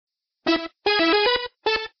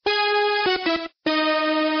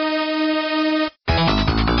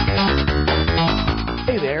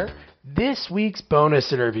this week's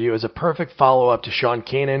bonus interview is a perfect follow-up to Sean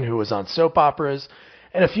Kanan, who was on soap operas.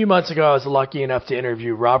 And a few months ago, I was lucky enough to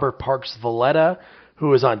interview Robert Parks-Valleta, who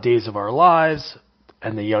was on Days of Our Lives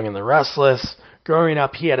and The Young and the Restless. Growing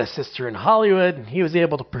up, he had a sister in Hollywood, and he was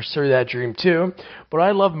able to pursue that dream too. What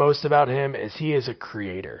I love most about him is he is a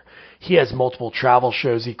creator. He has multiple travel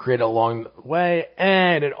shows he created along the way,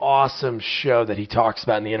 and an awesome show that he talks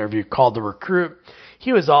about in the interview called The Recruit.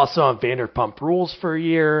 He was also on Vanderpump Rules for a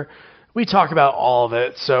year. We talk about all of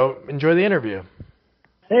it, so enjoy the interview.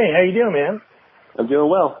 Hey, how you doing, man? I'm doing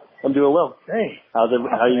well. Hey. How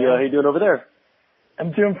you doing over there?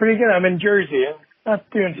 I'm doing pretty good. I'm in Jersey. Not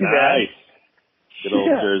doing too bad. Nice. Good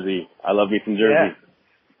old Jersey. I love me some Jersey.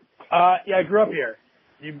 Yeah, I grew up here.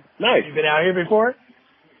 Nice. You been out here before?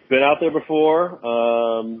 Been out there before.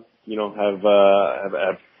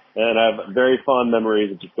 Have very fond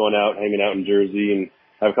memories of just going out, hanging out in Jersey, and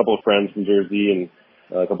I have a couple of friends from Jersey and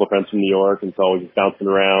a couple of friends from New York, and it's always just bouncing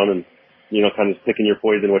around and, kind of just picking your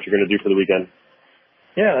poison, what you're going to do for the weekend.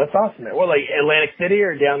 Yeah, that's awesome, man. What, like Atlantic City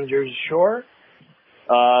or down the Jersey Shore?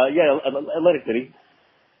 Atlantic City.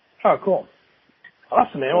 Oh, cool.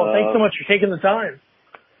 Awesome, man. Well, thanks so much for taking the time.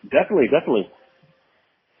 Definitely.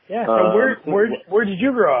 Yeah. So where did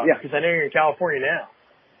you grow up? Yeah. Because I know you're in California now.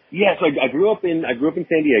 Yeah. So I grew up in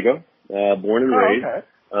San Diego, born and raised. Okay.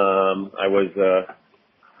 I was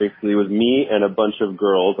basically it was me and a bunch of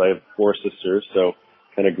girls. I have 4 sisters, so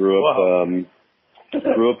kind of grew up in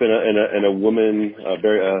a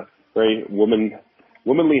very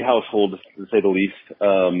womanly household, to say the least.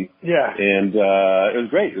 Yeah. And it was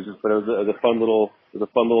great. It was a fun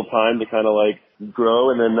little time to kind of like grow,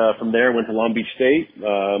 and then from there went to Long Beach State,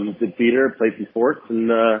 did theater, played some sports, and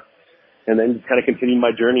then just kind of continued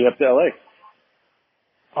my journey up to LA.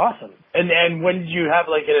 Awesome. And when did you have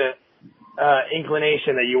like an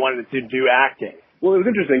inclination that you wanted to do acting? Well, it was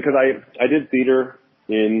interesting because I did theater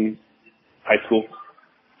in high school,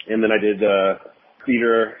 and then I did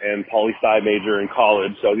theater and poli-sci major in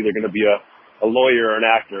college, so I was either going to be a lawyer or an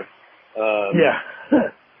actor.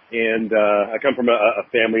 And I come from a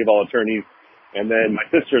family of all attorneys, and then my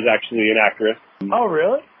sister is actually an actress. Oh,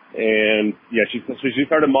 really? And yeah, she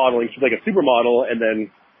started modeling. She's like a supermodel, and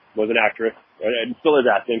then was an actress, and still is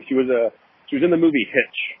acting. She was in the movie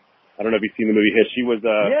Hitch. I don't know if you've seen the movie Hitch. She was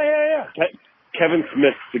Yeah. Kevin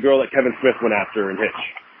Smith, the girl that Kevin Smith went after in Hitch.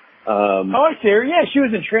 I see her. Yeah, she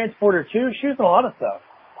was in Transporter too. She was in a lot of stuff.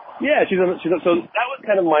 Yeah, so that was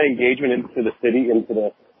kind of my engagement into the city of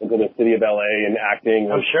LA and acting.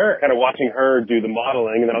 I'm sure. Kind of watching her do the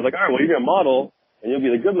modeling, and then I was like, all right, well, you're gonna model, and you'll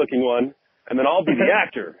be the good-looking one, and then I'll be the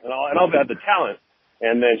actor, and I'll have the talent.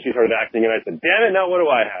 And then she started acting, and I said, damn it, now what do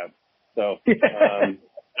I have? So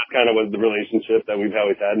that kind of was the relationship that we've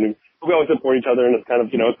always had, and we always support each other, and it's kind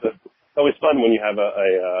of it's always fun when you have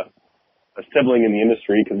a sibling in the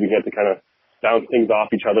industry, because we get to kind of bounce things off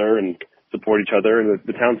each other and support each other, and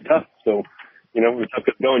the town's tough, so when stuff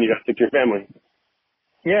gets going, you got to stick to your family.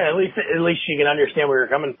 Yeah, at least she can understand where you're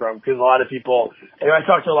coming from, because a lot of people, I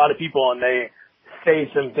talk to a lot of people and they say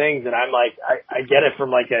some things, and I'm like, I get it from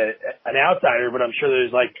like an outsider, but I'm sure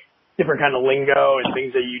there's like different kind of lingo and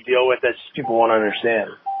things that you deal with that people won't understand.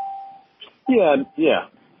 Yeah.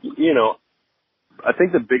 I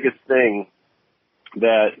think the biggest thing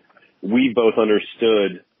that we both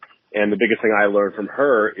understood, and the biggest thing I learned from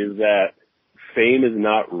her, is that fame is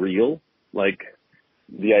not real. Like,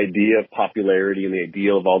 the idea of popularity and the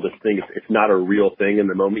idea of all this thing, it's not a real thing. And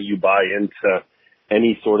the moment you buy into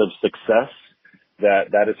any sort of success,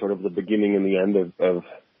 that is sort of the beginning and the end of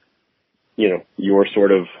your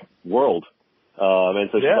sort of world. And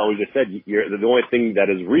so she's always just said, the only thing that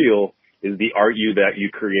is real is the art that you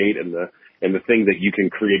create and the thing that you can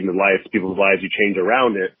create in the people's lives you change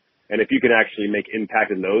around it. And if you can actually make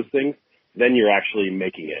impact in those things, then you're actually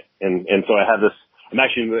making it. And so I have this, I'm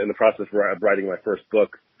actually in the process of writing my first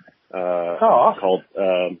book, called,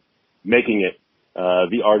 Making It,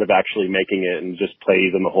 the art of actually making it, and just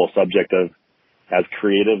plays on the whole subject of, as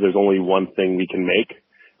creative, there's only one thing we can make.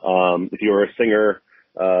 If you're a singer,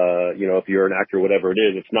 if you're an actor, whatever it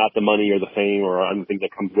is, it's not the money or the fame or other things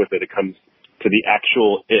that comes with it. It comes to the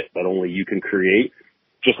actual it that only you can create,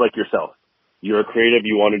 just like yourself. You're a creative,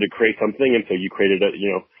 you wanted to create something, and so you created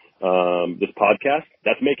this podcast.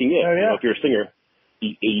 That's making it. Oh, yeah. If you're a singer,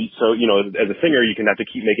 as a singer, you can have to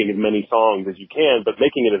keep making as many songs as you can, but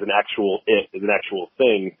making it is an actual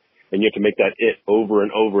thing, and you have to make that it over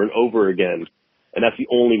and over and over again. And that's the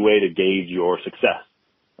only way to gauge your success.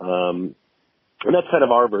 And that's kind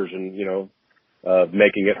of our version, of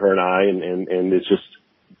making it, her and I, and it's just,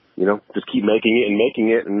 just keep making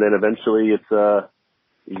it, and then eventually it's,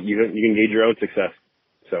 you can gauge your own success.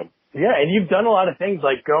 So Yeah, and you've done a lot of things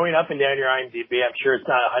like going up and down your IMDb. I'm sure it's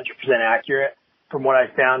not 100% accurate from what I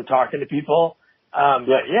found talking to people.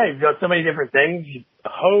 But yeah, you've done so many different things. You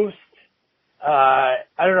host. I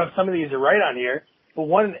don't know if some of these are right on here, but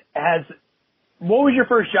what was your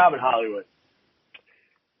first job in Hollywood?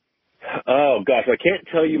 Oh gosh, I can't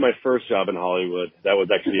tell you my first job in Hollywood. That was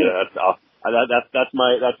actually that's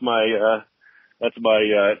my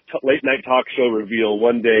late night talk show reveal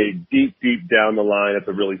one day deep down the line. It's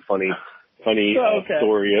a really funny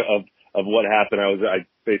story of what happened. I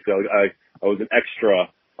was an extra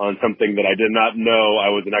on something that I did not know I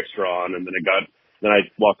was an extra on, and then I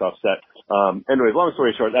walked off set. Anyways, long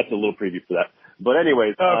story short, that's a little preview for that. But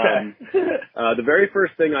anyways, the very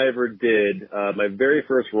first thing I ever did, my very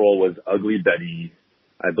first role was Ugly Betty,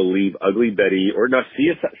 I believe, or no,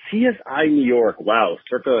 CSI New York. Wow,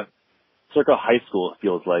 circa high school, it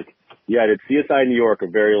feels like. Yeah, I did CSI New York a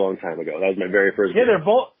very long time ago. That was my very first. Yeah,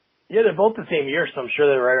 they're both the same year, so I'm sure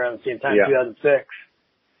they're right around the same time, 2006.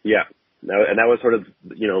 Yeah, and that was sort of,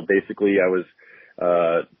 basically I was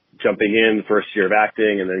jumping in the first year of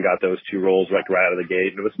acting, and then got those two roles right out of the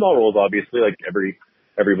gate. And it was small roles, obviously, like everybody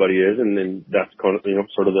is, and then that's kind of,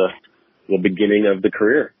 sort of the beginning of the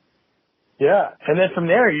career. Yeah, and then from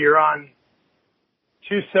there you're on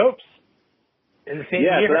 2 soaps in the same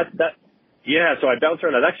year. So I bounced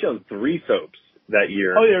around. I was actually on 3 soaps that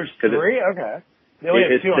year. Oh, there's 3? Okay. They only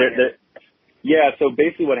have 2 on here. Yeah, so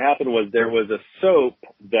basically what happened was there was a soap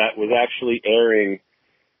that was actually airing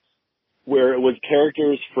where it was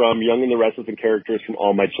characters from Young and the Restless and characters from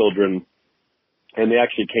All My Children, and they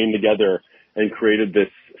actually came together and created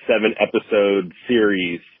this 7-episode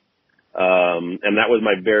series, and that was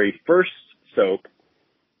my very first soap.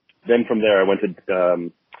 Then from there I went to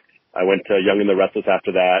Young and the Restless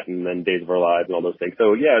after that, and then Days of Our Lives and all those things.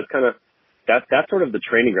 So yeah, it's kind of that's sort of the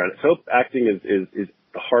training ground. Soap acting is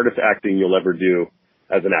the hardest acting you'll ever do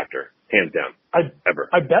as an actor, hands down. Ever.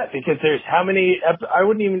 I bet, because there's how many I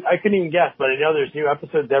couldn't even guess, but I know there's new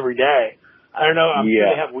episodes every day. I don't know, I'm sure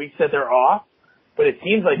they have weeks that they're off, but it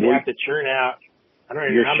seems like they have to churn out, I don't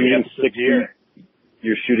know how many episodes a year.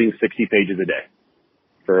 You're shooting 60 pages a day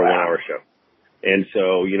for a 1-hour show. And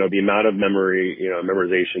so, the amount of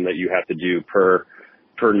memorization that you have to do per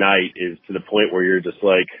night is to the point where you're just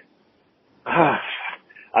like,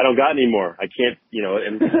 I don't got any more. I can't,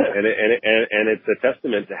 and it's a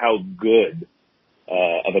testament to how good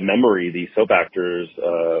of a memory these soap actors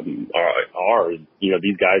are.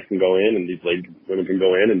 These guys can go in, and these women can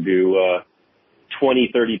go in and do 20,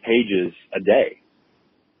 30 pages a day,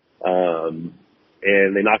 and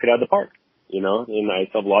they knock it out of the park. And I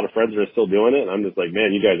still have a lot of friends that are still doing it, and I'm just like,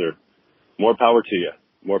 man, you guys are more power to you.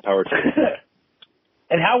 More power to you.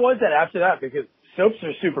 And how was that after that? Because soaps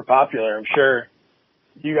are super popular. I'm sure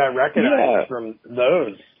you got recognized from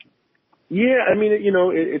those. Yeah, I mean,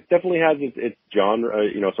 it definitely has its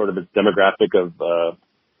genre, sort of its demographic of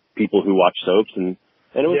people who watch soaps, and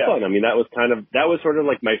it was fun. I mean, that was sort of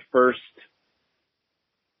like my first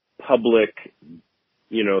public,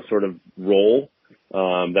 sort of role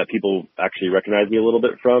that people actually recognize me a little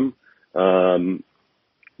bit from.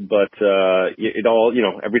 But it all,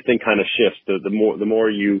 everything kind of shifts. The more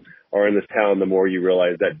you are in this town, the more you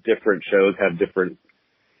realize that different shows have different,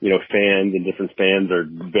 fans, and different fans are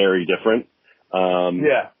very different. And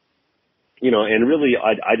really,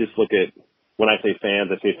 I just look at, when I say fans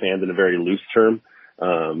in a very loose term.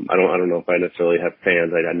 I don't know if I necessarily have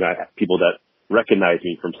fans. I have people that recognize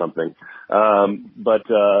me from something.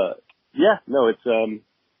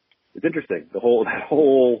 It's interesting. The whole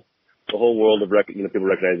world of people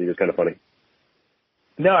recognizing you is kind of funny.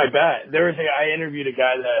 No, I bet. I interviewed a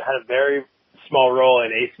guy that had a very small role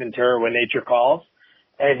in Ace Ventura: When Nature Calls,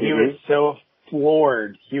 and he was so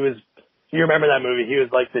floored. You remember that movie? He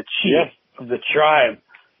was like the chief of the tribe.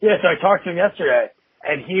 Yeah, so I talked to him yesterday,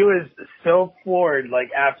 and he was so floored.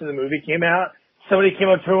 Like, after the movie came out, somebody came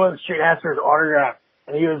up to him on the street and asked for his autograph,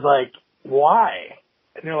 and he was like, "Why?"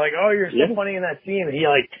 And they're like, "Oh, you're so funny in that scene." And he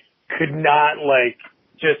could not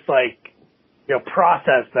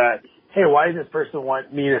process that. Hey, why does this person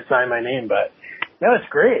want me to sign my name? But no, it's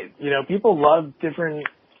great. People love different.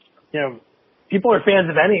 People are fans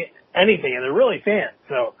of anything, and they're really fans.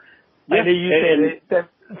 So I know you say that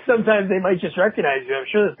sometimes they might just recognize you. I'm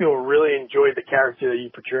sure those people really enjoyed the character that you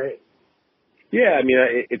portrayed. Yeah, I mean,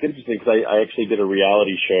 it's interesting because I actually did a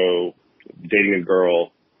reality show dating a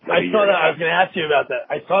girl. I saw that. I was going to ask you about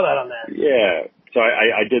that. I saw that on that. Yeah, so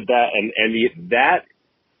I did that, and that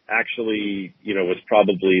actually, was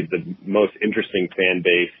probably the most interesting fan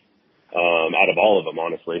base out of all of them,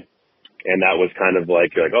 honestly. And that was kind of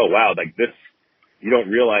like, oh wow, like this you don't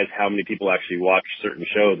realize how many people actually watch certain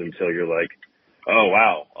shows until you're like, oh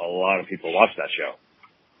wow, a lot of people watch that show.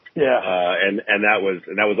 Yeah. And that was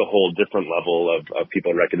a whole different level of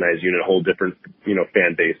people recognizing you, and a whole different,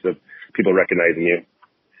 fan base of people recognizing you.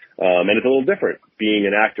 And it's a little different being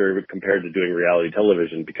an actor compared to doing reality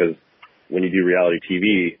television, because when you do reality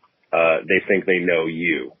TV, they think they know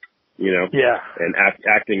you, Yeah. and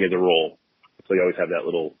acting is a role. So you always have that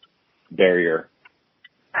little barrier.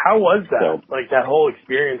 How was that? Like that whole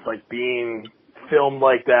experience, like being filmed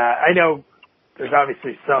like that? I know there's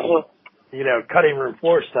obviously some, cutting room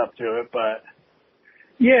floor stuff to it, but.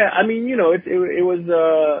 Yeah, I mean, it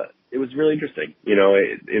was really interesting. In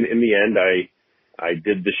the end, I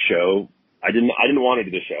did the show. I didn't want to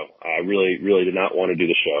do the show. I really, really did not want to do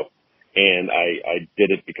the show. And I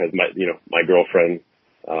did it because my girlfriend,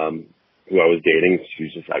 who I was dating, she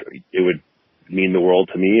was just like, it would mean the world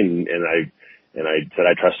to me. And I said,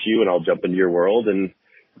 I trust you and I'll jump into your world. And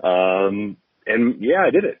yeah,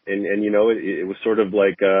 I did it. And it was sort of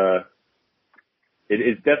like,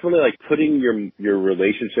 it's definitely like putting your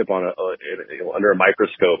relationship on under a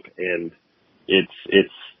microscope, and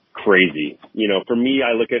it's crazy. For me,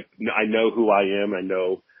 I know who I am. I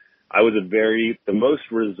know I was the most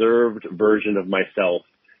reserved version of myself,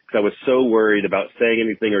 because I was so worried about saying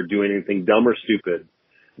anything or doing anything dumb or stupid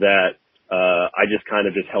that I just kind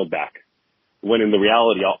of just held back. When in the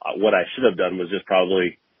reality, what I should have done was just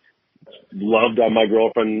probably loved on my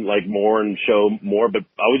girlfriend like more and show more, but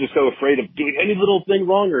I was just so afraid of doing any little thing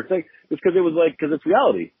wrong or thing, just because it's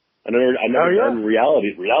reality. I never done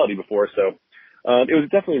reality before, so it was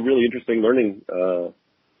definitely really interesting learning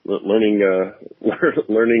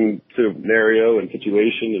scenario and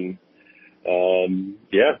situation, and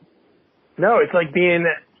yeah. No, it's like being,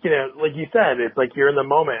 like you said, it's like you're in the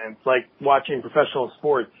moment. It's like watching professional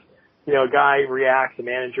sports. A guy reacts, a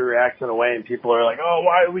manager reacts in a way, and people are like, oh,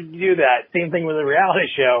 why would you do that? Same thing with a reality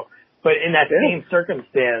show. But in that same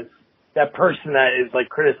circumstance, that person that is like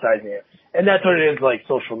criticizing you. And that's what it is, like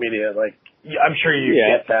social media. Like, I'm sure you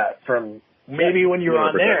get that from maybe when you were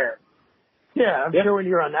on there. Yeah, I'm sure when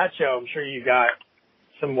you were on that show, I'm sure you got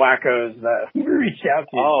some wackos that reached out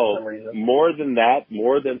to you for some reason. More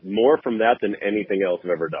from that than anything else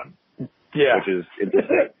I've ever done. Yeah. Which is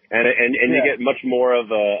interesting. And you get much more of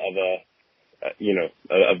a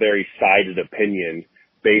very sided opinion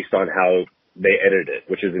based on how they edit it,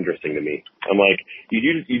 which is interesting to me. I'm like,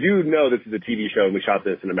 you do know this is a TV show and we shot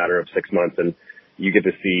this in a matter of 6 months, and you get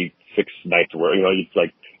to see 6 nights worth, it's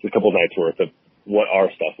like a couple of nights worth of what our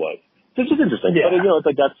stuff was. So it's just interesting. Yeah. But, it's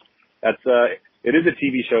like it is a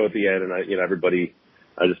TV show at the end, and everybody,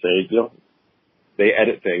 I just say, they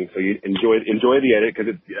edit things, so you enjoy the edit,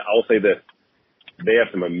 because I'll say this: they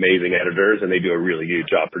have some amazing editors, and they do a really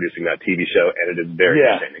good job producing that TV show, and it is very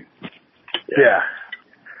entertaining. Yeah.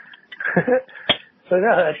 So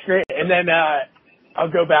no, that's great. And then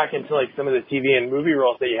I'll go back into like some of the TV and movie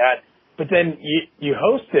roles that you had, but then you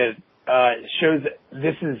hosted shows.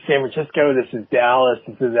 This is San Francisco, this is Dallas,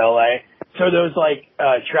 this is LA. So those like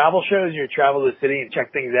travel shows, you travel the city and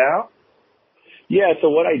check things out? Yeah, so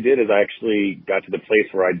what I did is I actually got to the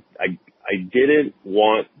place where I didn't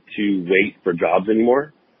want to wait for jobs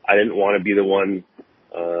anymore. I didn't want to be the one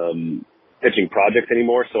pitching projects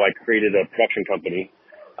anymore, so I created a production company,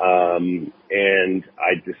 and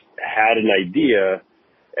I just had an idea,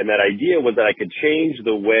 and that idea was that I could change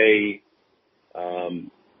the way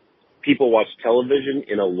people watch television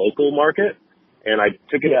in a local market, and I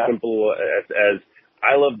took it as simple as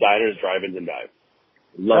I love diners, drive-ins, and dives.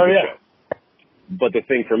 Love the show. But the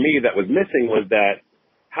thing for me that was missing was that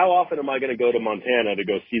how often am I going to go to Montana to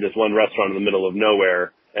go see this one restaurant in the middle of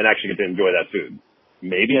nowhere and actually get to enjoy that food?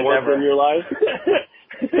 Maybe once in your life.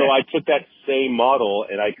 So I took that same model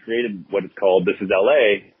and I created what is called This is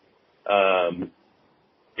LA.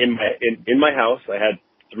 In my house, I had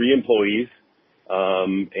 3 employees,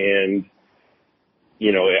 and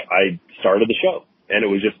I started the show, and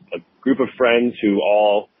it was just a group of friends who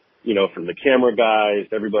all, from the camera guys,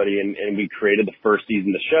 everybody, and we created the first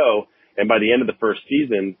season of the show. And by the end of the first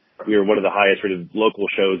season, we were one of the highest rated local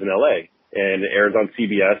shows in LA, and it airs on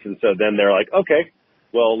CBS. And so then they're like, okay,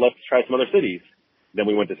 well, let's try some other cities. Then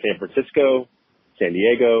we went to San Francisco, San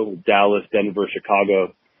Diego, Dallas, Denver,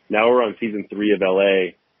 Chicago. Now we're on season 3 of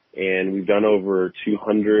LA, and we've done over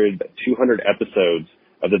 200 episodes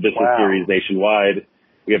of the business series nationwide.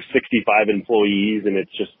 We have 65 employees, and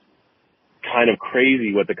it's just kind of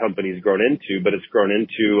crazy what the company's grown into, but it's grown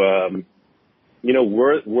into,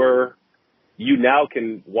 where you now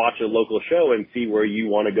can watch a local show and see where you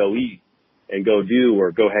want to go eat and go do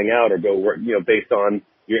or go hang out or go work, based on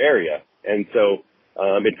your area. And so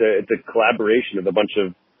It's a collaboration of a bunch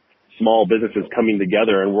of small businesses coming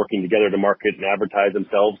together and working together to market and advertise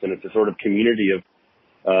themselves. And it's a sort of community of,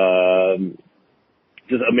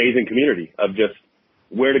 just amazing community of just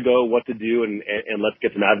where to go, what to do, and let's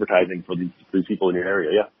get some advertising for these people in your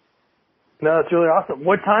area. Yeah. No, that's really awesome.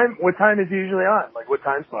 What time is it usually on? Like what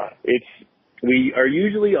time slot? We are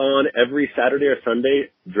usually on every Saturday or Sunday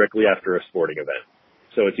directly after a sporting event.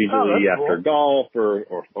 So it's usually after golf or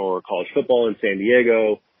college football in San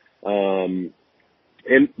Diego. And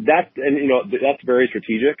that's very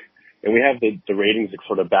strategic. And we have the ratings to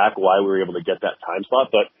sort of back why we were able to get that time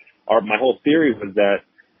slot. But my whole theory was that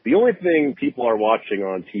the only thing people are watching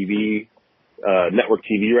on TV, network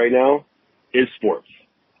TV right now is sports.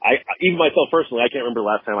 Even myself personally, I can't remember the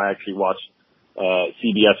last time I actually watched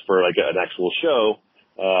CBS for like an actual show.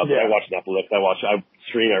 I watch Netflix, I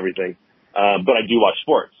stream everything. But I do watch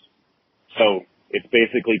sports. So it's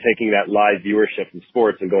basically taking that live viewership from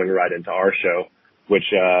sports and going right into our show,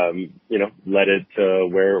 which, led it to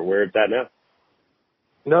where it's at now.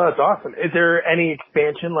 No, that's awesome. Is there any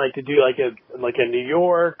expansion, like to do like a New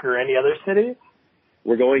York or any other city?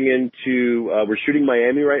 We're going into, we're shooting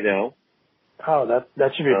Miami right now. Oh, that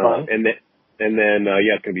should be fun. And then,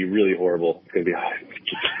 it's going to be really horrible. It's going to be,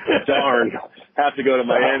 darn, have to go to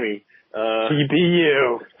Miami.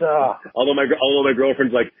 TBU. Although my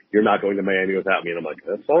girlfriend's like, you're not going to Miami without me. And I'm like,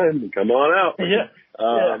 that's fine. Come on out. Yeah.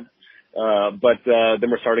 But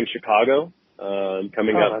then we're starting Chicago,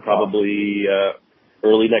 coming up probably,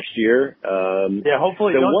 early next year.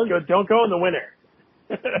 Hopefully don't go in the winter.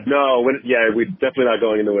 No, we're definitely not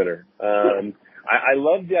going in the winter. I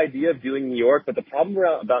love the idea of doing New York, but the problem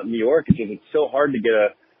about New York is it's so hard to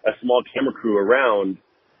get a small camera crew around,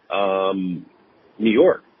 New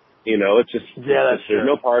York. It's just, there's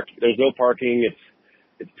no parking.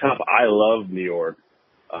 It's tough. I love New York.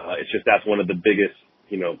 It's just, that's one of the biggest,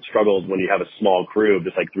 struggles when you have a small crew of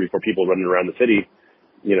just like 3-4 people running around the city.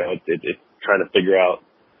 It's trying to figure out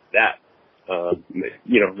that,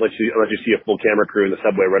 unless you see a full camera crew in the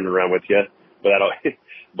subway running around with you, but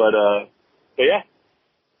yeah.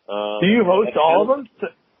 Do you host all of them?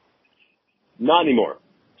 Not anymore.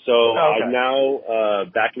 So I'm now,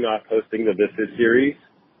 backing off hosting the This Is series.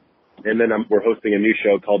 And then we're hosting a new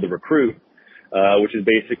show called The Recruit, which is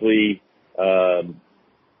basically,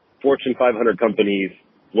 Fortune 500 companies,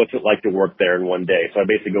 what's it like to work there in one day. So I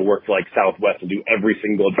basically go work for like Southwest and do every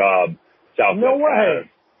single job Southwest has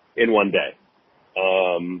in one day.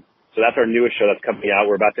 So that's our newest show that's coming out.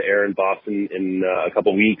 We're about to air in Boston in a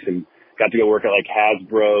couple weeks, and got to go work at like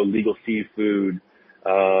Hasbro, Legal Seafood,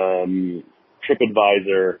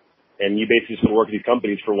 TripAdvisor, and you basically just work at these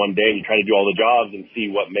companies for one day and you try to do all the jobs and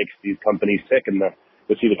see what makes these companies tick and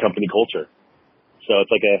to see the company culture. So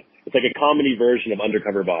it's like a comedy version of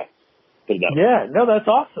Undercover Boss. Yeah, no, that's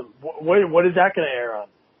awesome. What is that going to air on?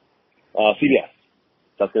 CBS.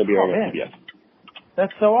 That's going to be on CBS.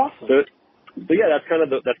 That's so awesome. So yeah, that's kind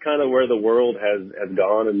of where the world has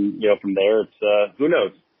gone, and from there it's who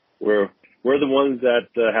knows. We're the ones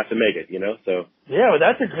that have to make it, So yeah, well,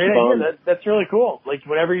 that's a great idea. That's really cool. Like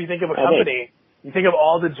whenever you think of a company, you think of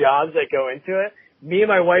all the jobs that go into it. Me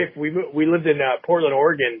and my wife, we lived in Portland,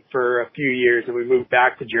 Oregon for a few years, and we moved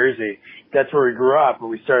back to Jersey. That's where we grew up, and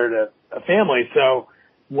we started a family. So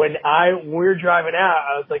when we were driving out,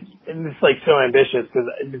 I was like, and it's like so ambitious because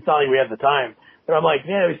it's not like we have the time. But I'm like,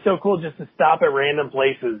 man, it was so cool just to stop at random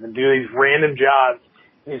places and do these random jobs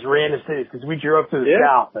in these random cities because we grew up to the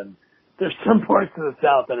South, and there's some parts of the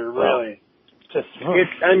South that are really just.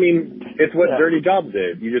 It's what dirty jobs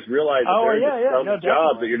did. You just realize that there's some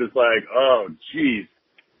jobs that you're just like, oh, geez,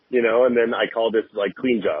 and then I call this like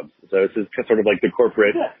clean jobs. So this is sort of like the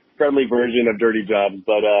corporate friendly version of dirty jobs.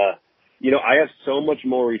 But, I have so much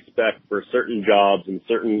more respect for certain jobs and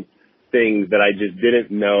certain things that I just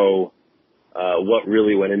didn't know, what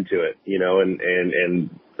really went into it, and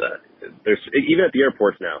there's even at the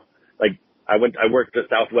airports now, like I worked at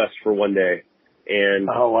Southwest for one day, and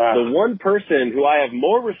the one person who I have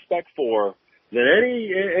more respect for than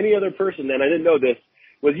any other person, and I didn't know this,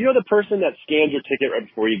 was the person that scans your ticket right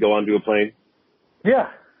before you go onto a plane? Yeah.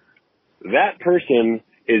 That person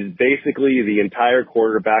is basically the entire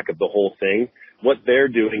quarterback of the whole thing. What they're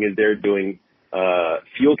doing is they're doing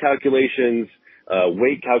fuel calculations,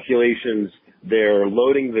 weight calculations. They're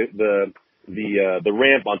loading the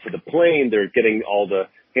ramp onto the plane. They're getting all the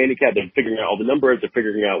handicap. They're figuring out all the numbers. They're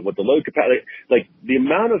figuring out what the load capacity, like the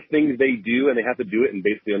amount of things they do, and they have to do it in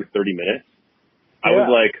basically under 30 minutes. I was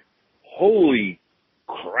like, holy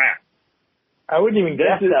crap. I wouldn't even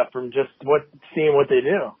guess that from just seeing what they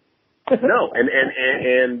do. No,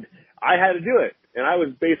 and I had to do it, and I was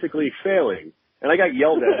basically failing. And I got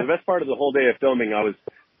yelled at. The best part of the whole day of filming, I was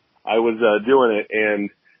doing it, and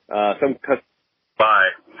some customer by,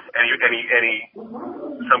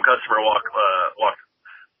 some customer walked,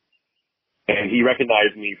 and he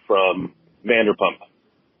recognized me from Vanderpump,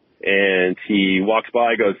 and he walks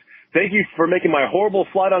by, goes, "Thank you for making my horrible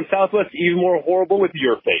flight on Southwest even more horrible with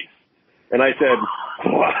your face." And I said,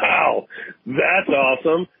 "Wow, that's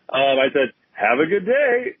awesome." I said, "Have a good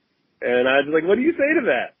day." And I was like, "What do you say to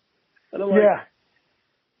that?" And I'm like, yeah.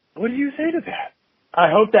 "What do you say to that?" I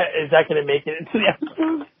hope is that going to make it into the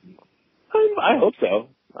episode? I hope so.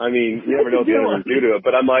 I mean, you never know what the others do to it,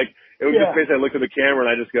 but I'm like, it was just basically I looked at the camera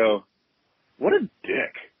and I just go, "What a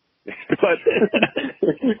dick." but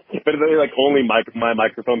they like only my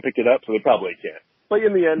microphone picked it up, so they probably can't. But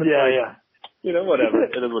in the end, you know, whatever.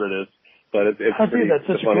 It is what it is. But it's dude, that's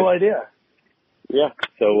such a cool idea. Yeah.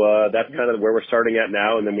 So that's kind of where we're starting at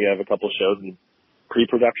now, and then we have a couple shows in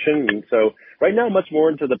pre-production, and so right now I'm much more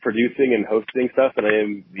into the producing and hosting stuff than I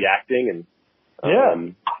am the acting, and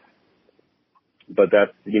but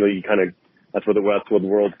that's, you know, that's what the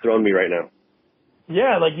world's thrown me right now.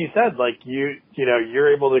 Yeah, like you said, like you know,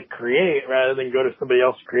 you're able to create rather than go to somebody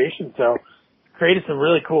else's creation. So created some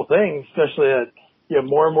really cool things, especially at, you know,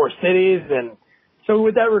 more and more cities. And so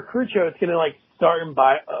with that recruit show, it's going to like start in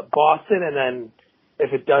Boston, and then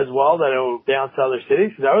if it does well, then it'll bounce to other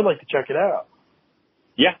cities. Because I would like to check it out.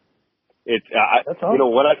 Yeah. It's, you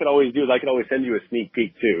know, what I could always do is I could always send you a sneak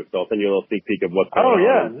peek too. So I'll send you a little sneak peek of what's going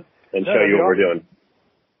on and show you what we're doing.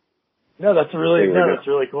 No, that's a really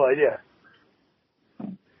cool idea.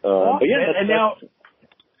 But yeah, and now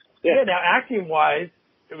acting wise,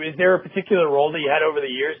 is there a particular role that you had over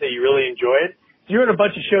the years that you really enjoyed? So you're in a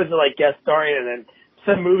bunch of shows that like guest starring, and then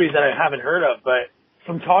some movies that I haven't heard of. But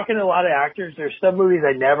from talking to a lot of actors, there's some movies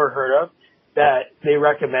I never heard of that they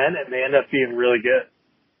recommend, and they end up being really good.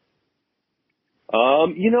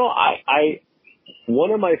 You know, I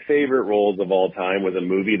one of my favorite roles of all time was a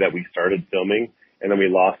movie that we started filming and then we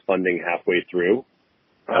lost funding halfway through.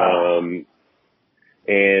 And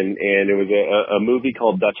it was a movie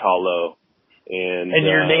called Dutch Hollow. And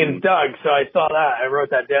your name's Doug, so I saw that. I wrote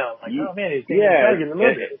that down. Like, oh man, he's Doug in the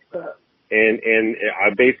movie. And I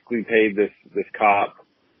basically paid this cop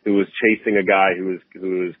who was chasing a guy who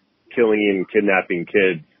was killing and kidnapping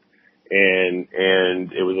kids. And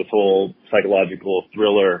it was this whole psychological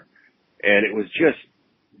thriller, and it was just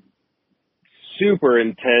super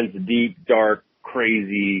intense, deep, dark,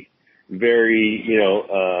 crazy, very, you know,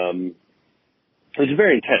 it was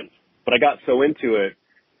very intense. But I got so into it,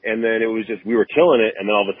 and then it was just, we were killing it, and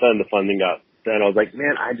then all of a sudden the funding got, and I was like,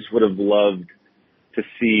 man, I just would have loved to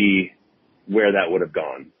see where that would have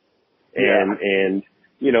gone. And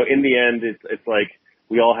you know, in the end, it's like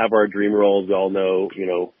we all have our dream roles. We all know, you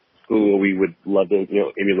know, who we would love to, you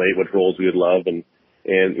know, emulate, what roles we would love. And,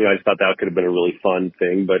 you know, I just thought that could have been a really fun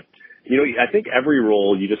thing. But, you know, I think every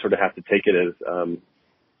role you just sort of have to take it as,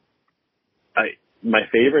 my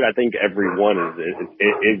favorite. I think every one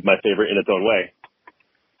is my favorite in its own way.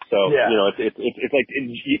 So, you know, it's like,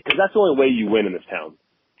 cause that's the only way you win in this town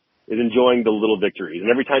is enjoying the little victories. And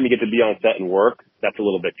every time you get to be on set and work, that's a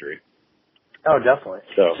little victory. Oh, definitely.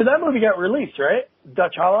 So that movie got released, right?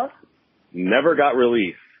 Dutch Hollow? Never got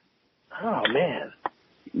released. Oh man.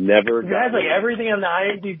 Never. You guys like everything on the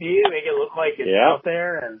IMDb to make it look like it's out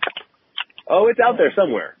there, and it's out there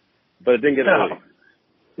somewhere, but it didn't get released.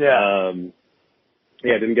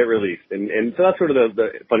 It didn't get released, and so that's sort of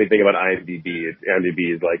the funny thing about IMDb.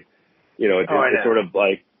 IMDb is like, you know, it's sort of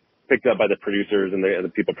like picked up by the producers and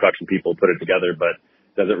the production people put it together, but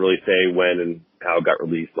doesn't really say when and how it got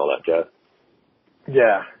released and all that jazz.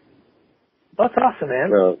 Yeah, that's awesome,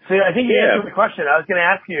 man. So I think you answered the question. I was going to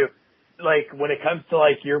ask you, like, when it comes to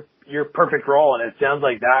like your perfect role, and it sounds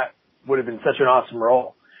like that would have been such an awesome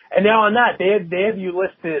role. And now on that, they have you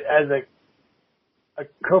listed as a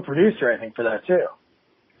co-producer, I think, for that too.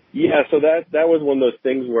 Yeah, so that was one of those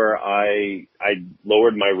things where I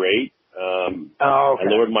lowered my rate. I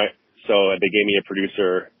lowered so they gave me a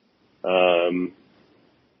producer,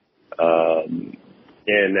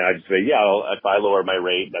 and I just say, if I lower my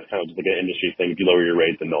rate, that's kind of just like an industry thing. If you lower your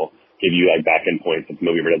rate, then they'll give you like back end points if the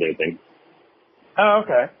movie or other thing. Oh,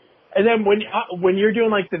 okay. And then when you're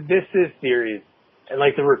doing like the This Is series and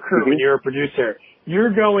like the Recruit, when you're a producer,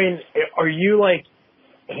 are you like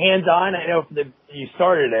hands-on? I know you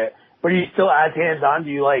started it, but are you still as hands-on? Do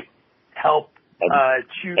you like help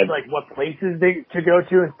choose like what places to go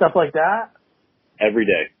to and stuff like that? Every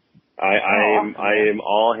day. I am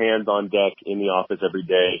all hands on deck in the office every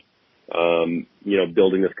day, you know,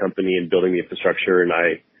 building this company and building the infrastructure, and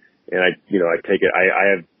I take it.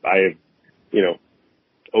 I have, you know,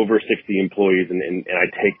 over 60 employees, and I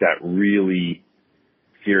take that really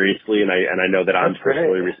seriously, and I know that I'm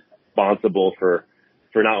personally responsible for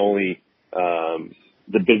not only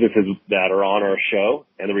the businesses that are on our show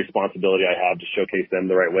and the responsibility I have to showcase them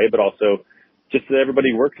the right way, but also just that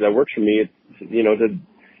everybody that works for me. It's,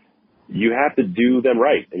 you have to do them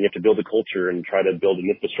right, and you have to build a culture and try to build an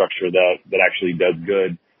infrastructure that actually does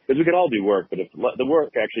good. Because we can all do work, but if the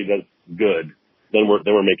work actually does good, then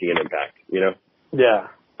we're making an impact. Yeah,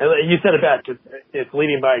 and you said it best. It's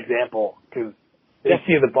leading by example, because they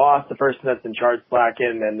see the boss, the person that's in charge,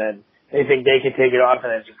 slacking, and then they think they can take it off,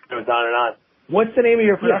 and it just goes on and on. What's the name of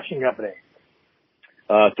your production company?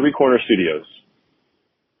 Three Corner Studios.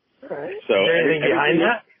 All right. So is there anything behind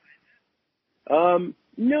that?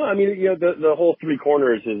 No, I mean, the whole Three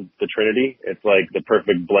Corners is the Trinity. It's like the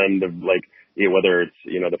perfect blend of whether it's,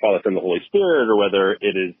 the Father, Son, and the Holy Spirit, or whether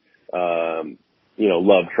it is,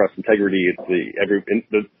 love, trust, integrity. It's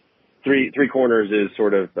the Three Corners is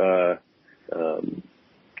sort of, sort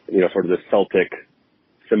of the Celtic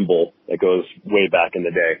symbol that goes way back in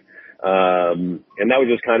the day. And that was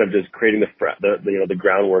just kind of just creating the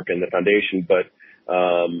groundwork and the foundation. But,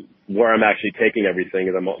 where I'm actually taking everything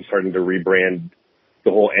is I'm starting to rebrand the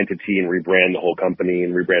whole entity and rebrand the whole company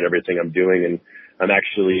and rebrand everything I'm doing. And I'm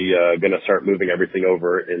actually going to start moving everything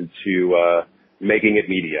over into Making It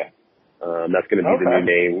Media. That's going to be the new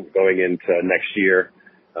name going into next year.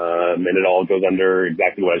 And it all goes under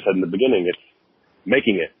exactly what I said in the beginning. It's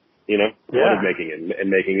making it, What is making it? And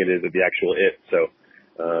making it is the actual it. So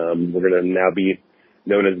we're going to now be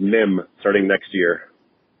known as MIM starting next year.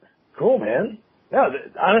 Cool, man. No,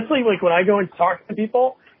 honestly, when I go and talk to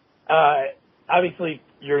people, obviously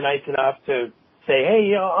you're nice enough to say,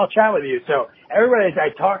 hey, I'll chat with you. So everybody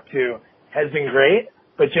I talk to has been great,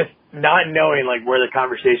 but just not knowing where the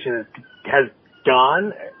conversation has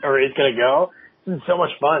gone or is going to go, it's been so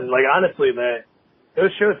much fun. Honestly,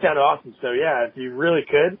 those shows sound awesome. So yeah, if you really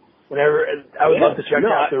could, whenever, I would love to check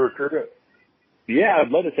out the Recruiter. Yeah,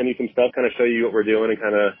 I'd love to send you some stuff, kind of show you what we're doing, and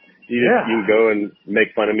kind of you can go and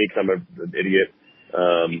make fun of me because I'm an idiot.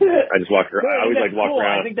 I just walk around. I always walk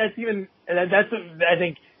around. I think that's I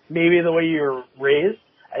think maybe the way you were raised.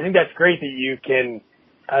 I think that's great that you can.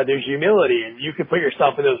 There's humility, and you can put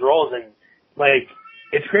yourself in those roles, and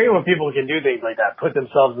it's great when people can do things like that, put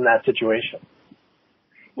themselves in that situation.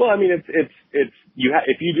 Well, I mean, it's if you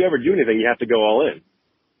ever do anything, you have to go all in.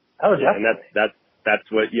 Oh, definitely. And that's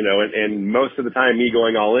what and most of the time, me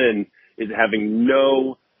going all in is having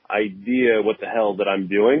no idea what the hell that I'm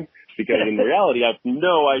doing. Because in reality, I have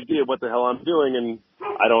no idea what the hell I'm doing, and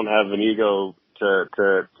I don't have an ego to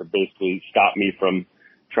basically stop me from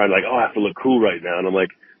trying to I have to look cool right now. And I'm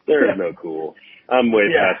like, there is no cool. I'm way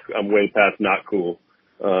past not cool.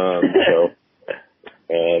 Yeah,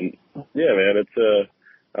 man, it's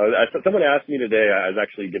someone asked me today. I was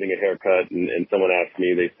actually getting a haircut, and someone asked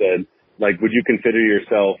me. They said, would you consider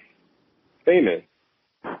yourself famous?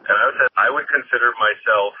 And I would consider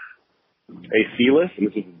myself a C-list, and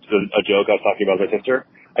this is a joke I was talking about with my sister.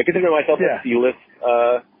 I consider myself a C-list,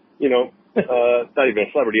 not even a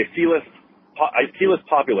celebrity, a C-list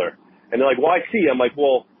popular. And they're like, why C? I'm like,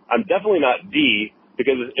 well, I'm definitely not D,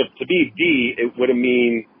 because if to be D, it would have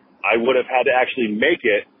mean I would have had to actually make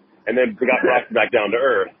it and then got brought back down to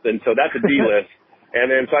earth. And so that's a D-list. And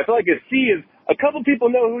then, so I feel like a C is a couple people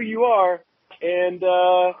know who you are, and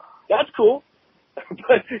that's cool.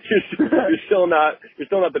 But you're still not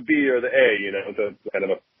the B or the A, So it's kind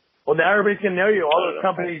of a. Well, now everybody's gonna know you. All those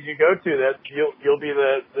companies you go to, that you'll be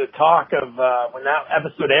the talk of when that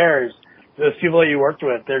episode airs. Those people that you worked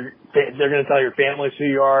with, they're gonna tell your families who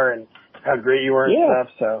you are and how great you were and stuff.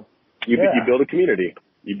 So you build a community.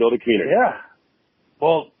 Yeah.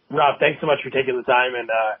 Well, Rob, thanks so much for taking the time,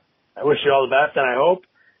 and I wish you all the best. And I hope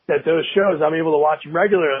that those shows I'm able to watch them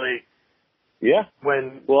regularly. Yeah.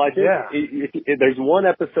 I think there's one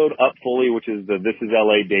episode up fully, which is the This Is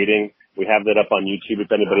LA Dating. We have that up on YouTube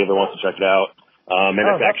if anybody ever wants to check it out. And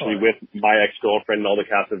it's actually with my ex-girlfriend and all the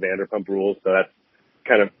cast of Vanderpump Rules, so that's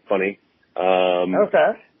kind of funny. Okay.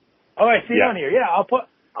 Oh, I see it on here. Yeah,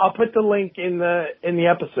 I'll put the link in the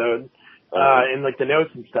episode, in the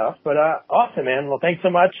notes and stuff. But awesome, man. Well, thanks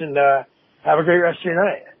so much, and have a great rest of your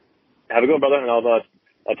night. Have a good one, brother, and I'll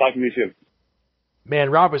talk to you soon.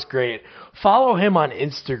 Man, Rob was great. Follow him on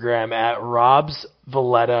Instagram at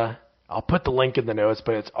Parks-Valleta. I'll put the link in the notes,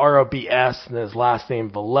 but it's ROBS and his last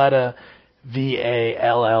name Valletta,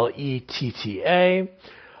 Valletta.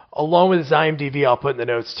 Along with his IMDb, I'll put in the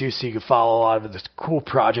notes too, so you can follow a lot of the cool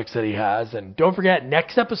projects that he has. And don't forget,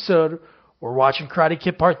 next episode, we're watching Karate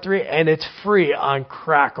Kid Part 3, and it's free on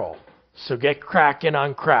Crackle. So get cracking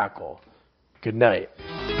on Crackle. Good night.